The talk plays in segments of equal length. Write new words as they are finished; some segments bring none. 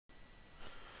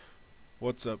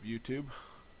What's up, YouTube?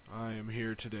 I am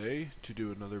here today to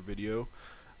do another video.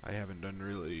 I haven't done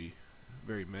really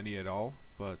very many at all,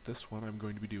 but this one I'm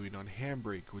going to be doing on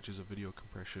Handbrake, which is a video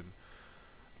compression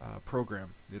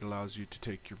program. It allows you to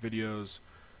take your videos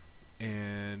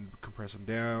and compress them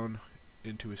down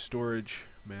into a storage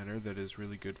manner that is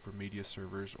really good for media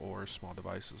servers or small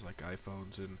devices like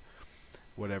iPhones and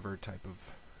whatever type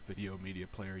of video media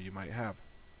player you might have.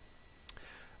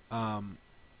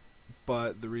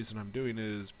 But the reason I'm doing it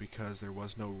is because there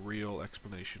was no real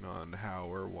explanation on how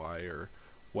or why or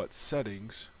what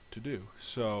settings to do.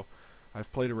 So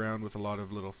I've played around with a lot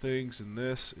of little things, and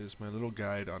this is my little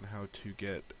guide on how to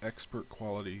get expert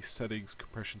quality settings,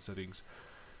 compression settings,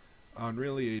 on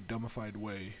really a dumbified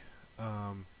way.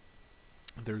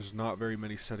 There's not very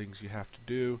many settings you have to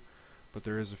do, but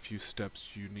there is a few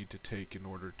steps you need to take in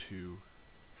order to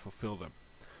fulfill them.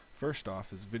 First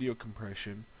off is video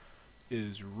compression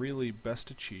is really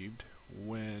best achieved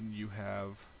when you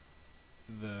have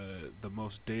the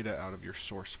most data out of your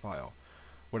source file.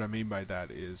 What I mean by that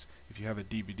is if you have a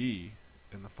DVD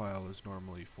and the file is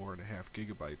normally 4.5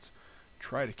 gigabytes,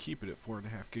 try to keep it at 4.5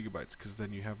 gigabytes, because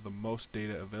then you have the most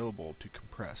data available to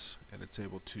compress, and it's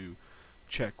able to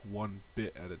check one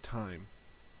bit at a time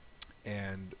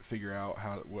and figure out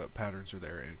what patterns are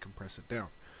there and compress it down.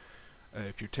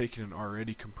 If you're taking an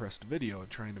already compressed video and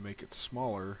trying to make it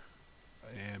smaller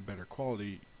and better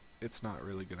quality, it's not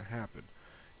really going to happen.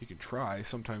 You can try.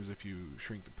 Sometimes if you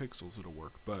shrink the pixels it'll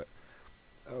work, but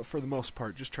for the most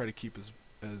part just try to keep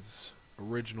as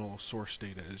original source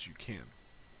data as you can.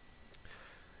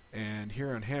 And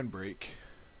here on Handbrake,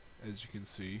 as you can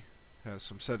see, has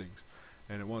some settings,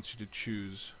 and it wants you to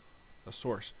choose a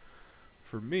source.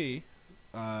 For me,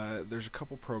 there's a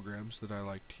couple programs that I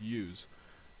like to use,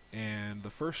 and the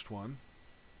first one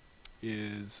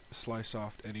is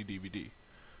SliceSoft AnyDVD.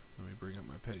 Let me bring up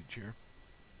my page here.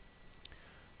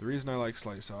 The reason I like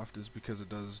SliceSoft is because it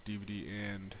does DVD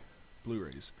and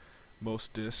Blu-rays.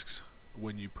 Most discs,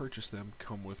 when you purchase them,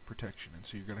 come with protection, and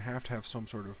so you're going to have some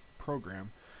sort of program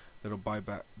that'll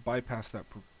bypass that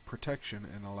protection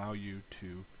and allow you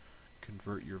to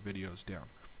convert your videos down.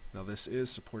 Now this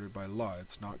is supported by law.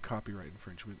 It's not copyright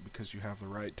infringement because you have the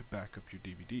right to back up your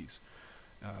DVDs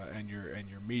and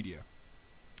your media.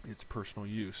 It's personal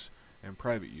use and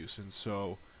private use, and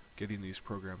so getting these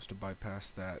programs to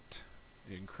bypass that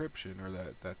encryption or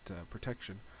that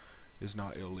protection is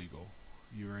not illegal.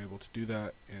 You are able to do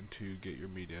that and to get your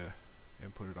media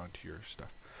and put it onto your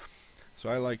stuff. So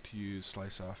I like to use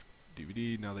SliceSoft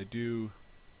DVD. Now they do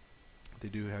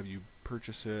have you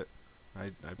purchase it.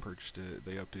 I purchased it.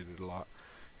 They updated it a lot.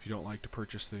 If you don't like to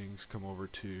purchase things, come over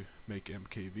to Make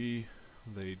MKV.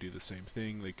 They do the same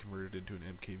thing. They convert it into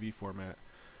an MKV format.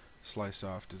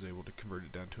 SliceSoft is able to convert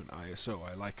it down to an ISO.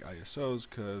 I like ISOs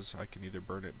because I can either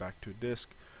burn it back to a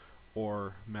disk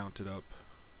or mount it up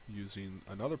using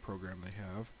another program they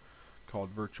have called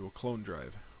Virtual Clone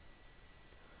Drive.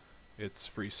 It's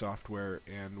free software,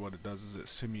 and what it does is it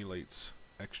simulates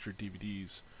extra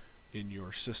DVDs in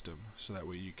your system, so that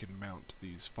way you can mount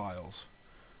these files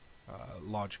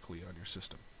logically on your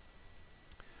system.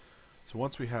 So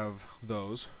once we have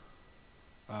those,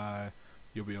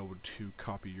 you'll be able to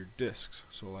copy your discs.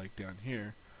 So like down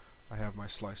here, I have my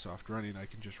SliceSoft running. I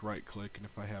can just right click, and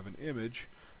if I have an image,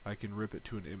 I can rip it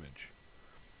to an image.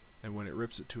 And when it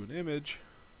rips it to an image,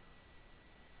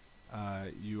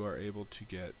 you are able to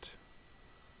get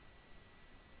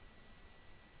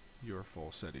your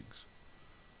full settings.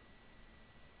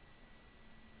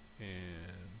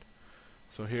 And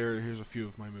so here's a few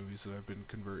of my movies that I've been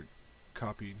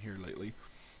copying here lately,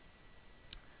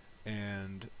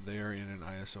 and they are in an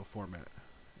ISO format.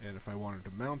 And if I wanted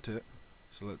to mount it,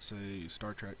 so let's say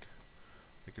Star Trek,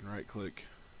 I can right click,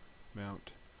 mount,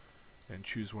 and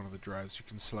choose one of the drives. You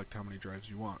can select how many drives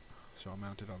you want. So I'll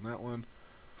mount it on that one.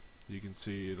 You can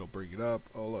see it'll bring it up.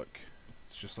 Oh look,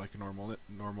 it's just like a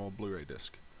normal Blu-ray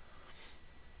disc.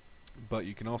 But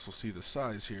you can also see the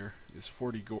size here is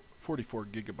 44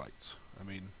 gigabytes. I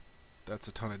mean, that's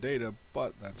a ton of data,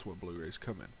 but that's what Blu-rays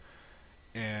come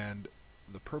in. And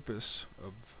the purpose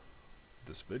of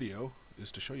this video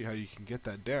is to show you how you can get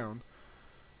that down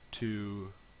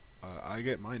to I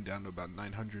get mine down to about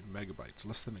 900 megabytes,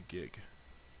 less than a gig.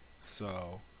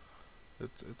 So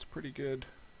it's pretty good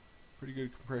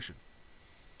compression.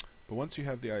 But once you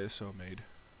have the ISO made,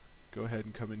 go ahead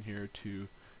and come in here to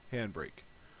Handbrake.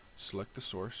 Select the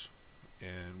source,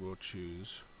 and we'll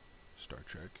choose Star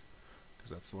Trek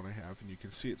because that's the one I have, and you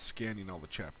can see it scanning all the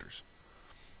chapters.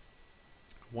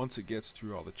 Once it gets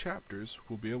through all the chapters,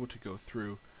 we'll be able to go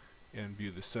through and view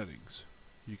the settings.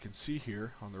 you can see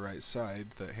here on the right side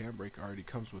that Handbrake already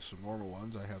comes with some normal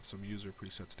ones. I have some user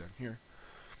presets down here,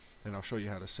 and I'll show you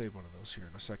how to save one of those here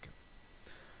in a second.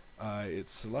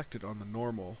 It's selected on the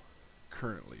normal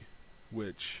currently,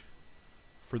 which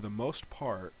for the most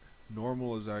part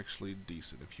normal is actually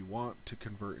decent. If you want to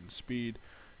convert in speed,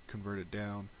 convert it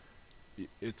down,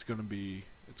 it's gonna be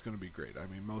great. I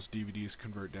mean, most DVDs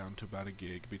convert down to about a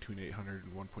gig, between 800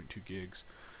 and 1.2 gigs.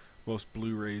 Most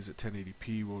Blu-rays at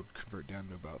 1080p will convert down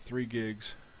to about 3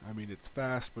 gigs. I mean, it's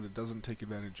fast, but it doesn't take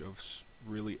advantage of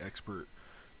really expert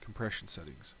compression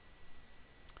settings.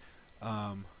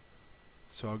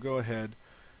 So I'll go ahead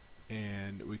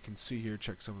and we can see here,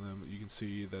 check some of them. You can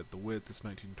see that the width is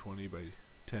 1920 by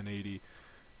 1080.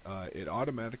 It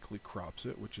automatically crops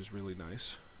it, which is really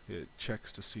nice. It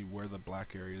checks to see where the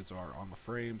black areas are on the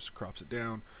frames, crops it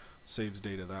down, saves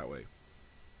data that way.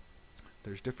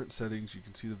 There's different settings. You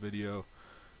can see the video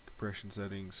compression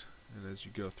settings, and as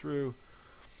you go through,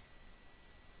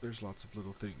 there's lots of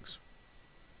little things.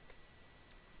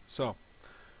 So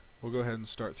we'll go ahead and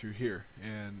start through here,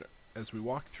 and as we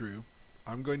walk through,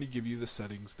 I'm going to give you the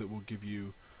settings that will give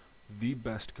you the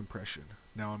best compression.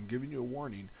 Now I'm giving you a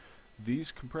warning,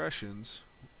 these compressions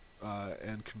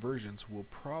and conversions will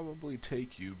probably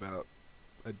take you about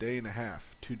a day and a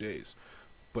half, 2 days,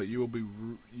 but you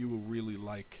will really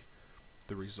like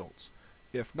the results.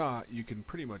 If not, you can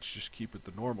pretty much just keep it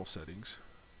the normal settings.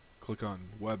 Click on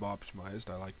web optimized,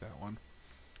 I like that one.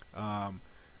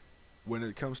 When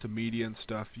it comes to media and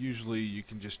stuff, usually you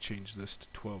can just change this to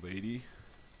 1280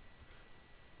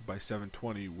 by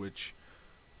 720, which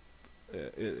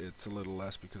it's a little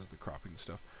less because of the cropping and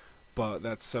stuff, but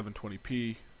that's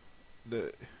 720p.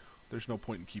 There's no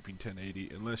point in keeping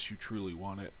 1080 unless you truly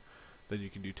want it. Then you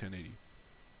can do 1080.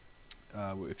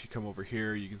 If you come over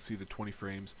here, you can see the 20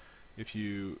 frames. If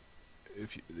you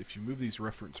move these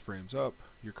reference frames up,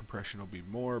 your compression will be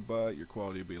more, but your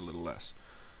quality will be a little less.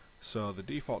 So the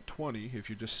default 20, if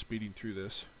you're just speeding through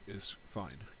this, is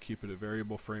fine. Keep it a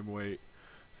variable frame rate.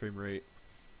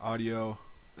 Audio,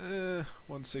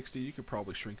 160. You could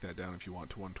probably shrink that down if you want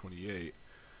to 128,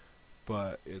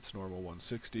 but it's normal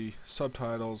 160.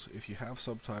 Subtitles, if you have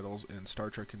subtitles, and Star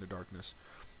Trek Into Darkness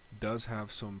does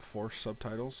have some forced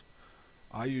subtitles,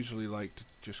 I usually like to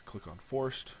just click on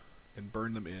forced and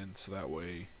burn them in, so that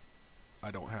way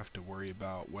I don't have to worry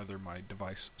about whether my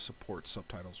device supports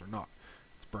subtitles or not.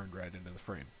 It's burned right into the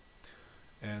frame,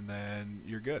 and then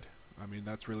you're good. I mean,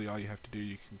 that's really all you have to do.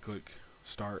 You can click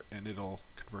start and it'll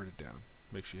convert it down.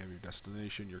 Make sure you have your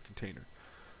destination, your container.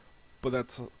 But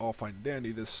that's all fine and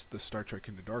dandy. This Star Trek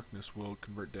Into Darkness will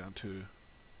convert down to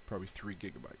probably 3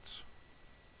 gigabytes.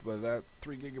 But that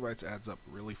 3 gigabytes adds up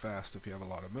really fast if you have a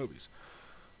lot of movies.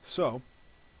 So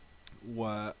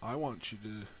what I want you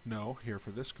to know here for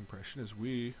this compression is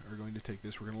we are going to take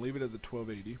this, we're going to leave it at the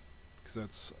 1280 because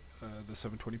that's the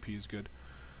 720p is good.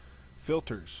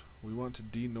 Filters, we want to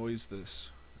denoise this.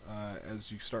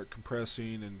 As you start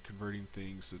compressing and converting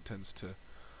things, it tends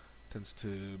to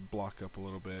block up a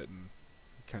little bit and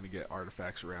kind of get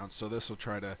artifacts around. So this will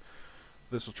try to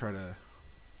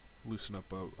loosen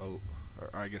up or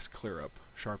I guess clear up,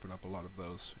 sharpen up a lot of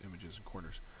those images and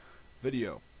corners.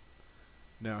 Video.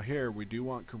 Now here we do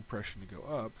want compression to go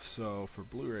up, so for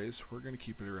Blu-rays we're going to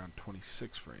keep it around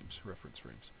 26 frames, reference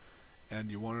frames. And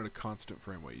you want it a constant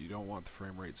frame rate. You don't want the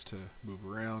frame rates to move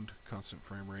around. Constant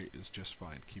frame rate is just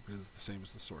fine. Keep it as the same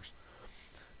as the source.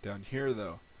 Down here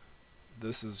though,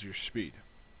 this is your speed.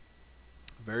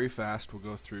 Very fast will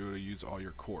go through to use all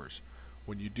your cores.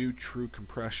 When you do true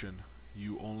compression,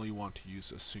 you only want to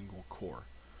use a single core.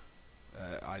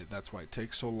 That's why it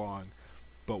takes so long.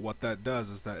 But what that does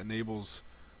is that enables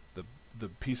the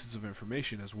pieces of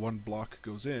information, as one block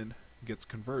goes in, gets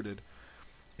converted,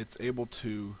 it's able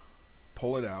to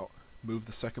pull it out, move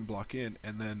the second block in,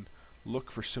 and then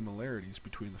look for similarities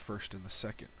between the first and the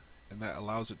second. And that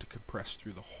allows it to compress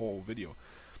through the whole video.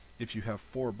 If you have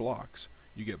 4 blocks,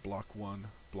 you get block 1,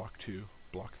 block 2,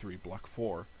 block 3, block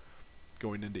 4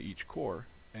 going into each core,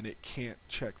 and it can't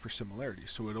check for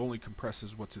similarities. So it only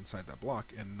compresses what's inside that block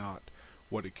and not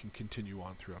what it can continue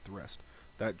on throughout the rest.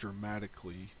 That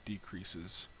dramatically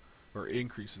decreases or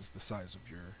increases the size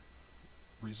of your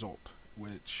result,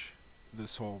 which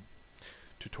this whole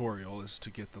tutorial is to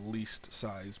get the least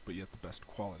size but yet the best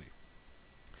quality.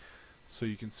 So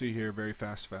you can see here, very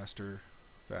fast, faster,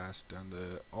 fast, down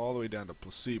to all the way down to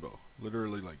placebo,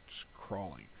 literally like just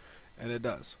crawling, and it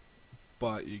does,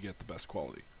 but you get the best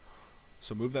quality.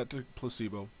 So move that to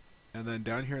placebo, and then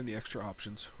down here in the extra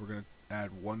options we're going to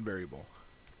add one variable.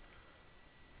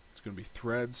 It's going to be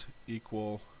threads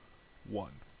equal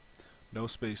 1. No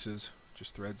spaces,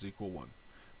 just threads equal 1.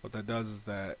 What that does is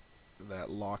that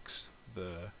locks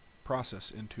the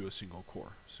process into a single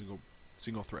core,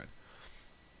 single thread,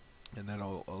 and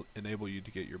that'll enable you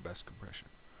to get your best compression.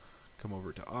 Come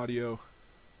over to audio,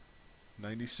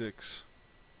 96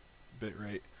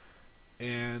 bitrate,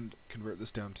 and convert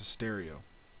this down to stereo.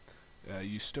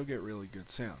 You still get really good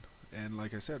sound. And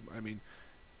like I said, I mean,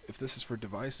 if this is for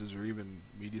devices or even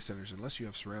media centers, unless you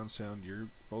have surround sound, you're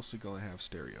mostly going to have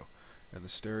stereo, and the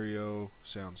stereo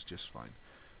sounds just fine.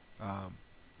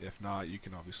 If not, you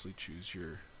can obviously choose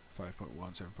your 5.1,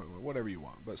 7.1, whatever you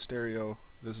want. But stereo,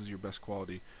 this is your best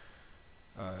quality,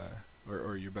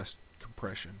 or your best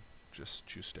compression. Just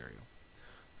choose stereo.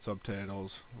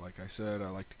 Subtitles, like I said, I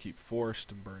like to keep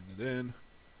forced and burn it in.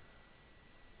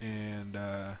 And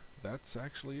that's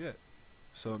actually it.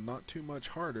 So not too much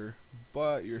harder,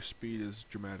 but your speed is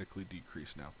dramatically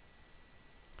decreased now.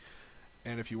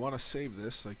 And if you want to save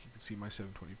this, like you can see my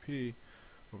 720p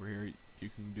over here, you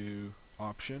can do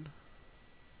option.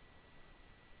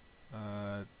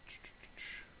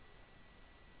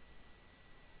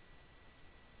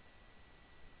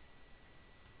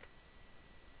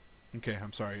 Okay,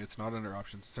 I'm sorry, it's not under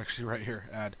options, it's actually right here,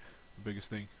 add, the biggest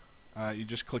thing. You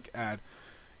just click add.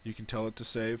 You can tell it to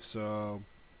save, so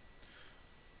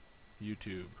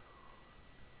YouTube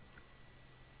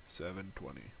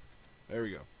 720. There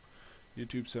we go.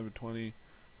 YouTube 720,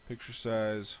 picture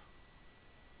size,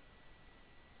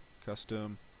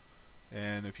 custom,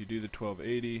 and if you do the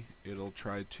 1280, it'll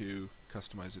try to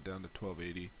customize it down to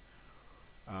 1280.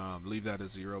 Leave that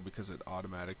as 0 because it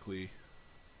automatically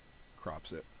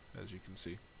crops it, as you can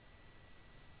see.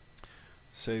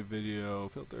 Save video,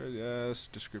 filter, yes,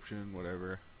 description,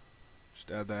 whatever. Just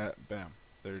add that, bam,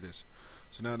 there it is.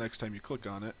 So now next time you click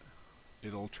on it,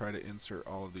 it'll try to insert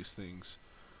all of these things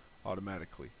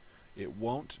automatically. It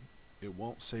won't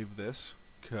save this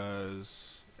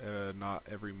because not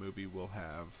every movie will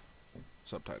have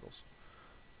subtitles.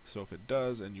 So if it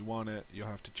does and you want it, you'll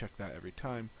have to check that every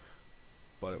time,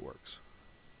 but it works.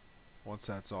 Once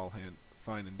that's all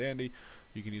fine and dandy,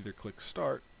 you can either click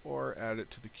start or add it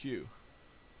to the queue.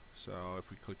 So if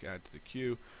we click add to the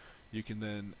queue, you can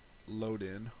then load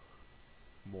in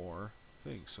more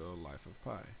things. So Life of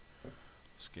Pi,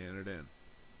 scan it in.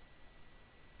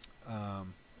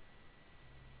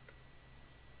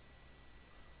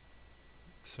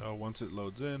 So once it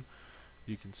loads in,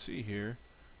 you can see here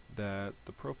that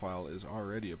the profile is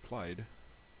already applied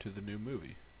to the new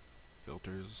movie.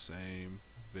 Filters the same,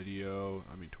 video,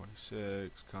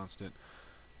 26, constant.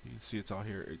 You can see it's all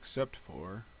here except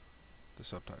for the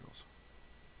subtitles.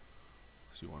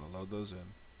 So you want to load those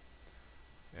in,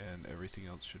 and everything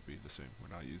else should be the same.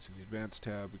 We're not using the advanced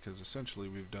tab because essentially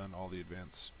we've done all the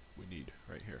advanced we need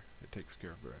right here. It takes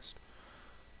care of the rest.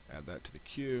 Add that to the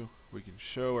queue. We can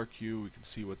show our queue, we can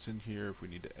see what's in here if we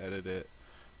need to edit it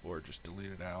or just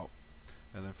delete it out.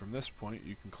 And then from this point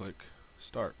you can click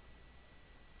start.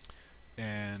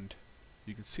 And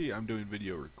you can see I'm doing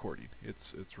video recording.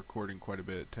 It's recording quite a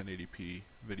bit at 1080p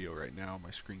video right now,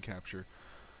 my screen capture.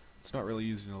 It's not really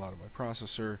using a lot of my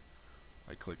processor.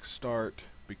 I click start.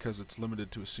 Because it's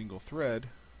limited to a single thread,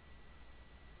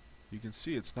 you can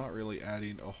see it's not really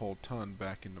adding a whole ton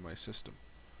back into my system.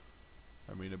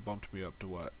 I mean, it bumped me up to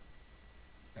what?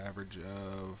 Average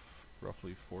of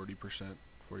roughly 40%,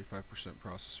 45%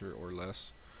 processor or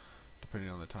less, depending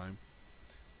on the time.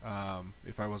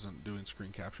 If I wasn't doing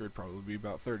screen capture, it'd probably be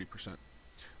about 30%.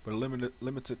 But it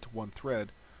limits it to one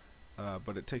thread,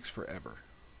 but it takes forever.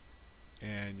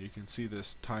 And you can see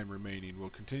this time remaining will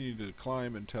continue to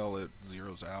climb until it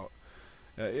zeroes out.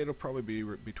 It'll probably be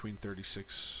between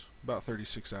about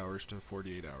 36 hours to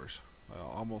 48 hours,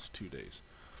 almost 2 days.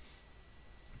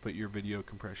 But your video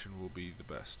compression will be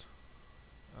the best.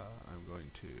 I'm going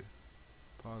to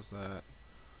pause that.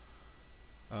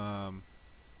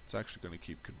 It's actually going to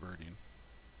keep converting.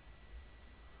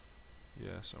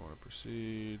 Yes, I want to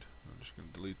proceed. I'm just going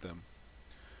to delete them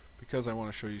because I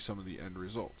want to show you some of the end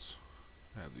results.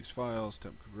 I have these files,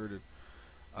 temp converted.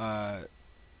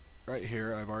 Right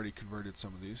here, I've already converted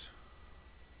some of these.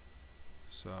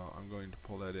 So I'm going to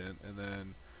pull that in, and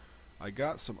then I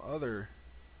got some other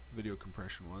video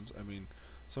compression ones. I mean,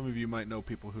 some of you might know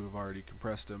people who have already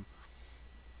compressed them,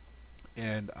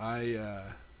 and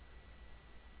I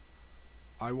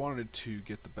wanted to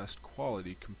get the best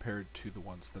quality compared to the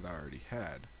ones that I already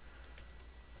had,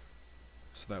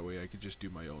 so that way I could just do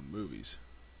my own movies.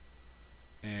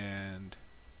 And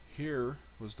here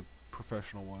was the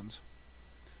professional ones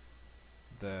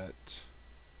that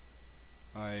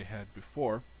I had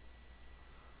before.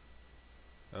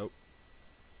 Oh,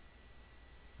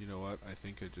 you know what? I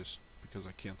think I just, because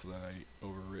I canceled that, I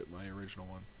overwrit my original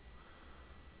one.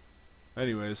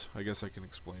 Anyways, I guess I can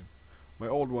explain. My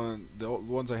old one, the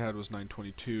ones I had was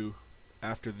 922.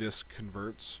 After this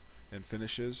converts and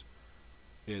finishes,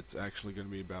 it's actually going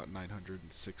to be about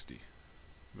 960.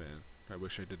 Man, I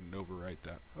wish I didn't overwrite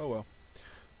that. Oh well,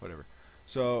 whatever.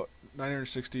 So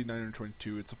 960,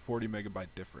 922, it's a 40 megabyte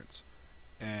difference.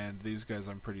 And these guys,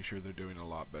 I'm pretty sure they're doing a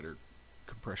lot better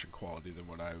compression quality than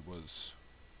what I was,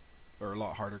 or a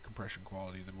lot harder compression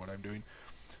quality than what I'm doing.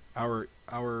 Our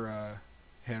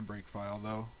Handbrake file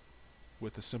though,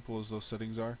 with as simple as those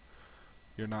settings are,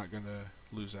 you're not gonna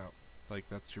lose out. Like,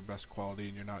 that's your best quality,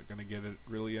 and you're not gonna get it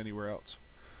really anywhere else.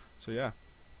 So yeah,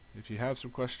 if you have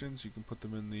some questions, you can put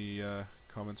them in the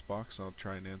comments box. I'll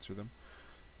try and answer them.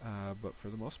 But for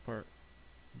the most part,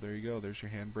 there you go. There's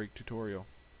your Handbrake tutorial.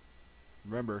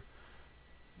 Remember,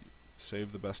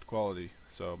 save the best quality.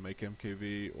 So make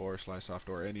MKV or Slicesoft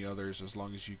or any others, as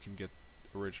long as you can get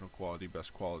original quality,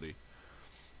 best quality.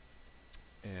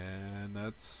 And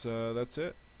that's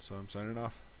it. So I'm signing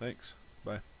off. Thanks.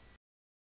 Bye.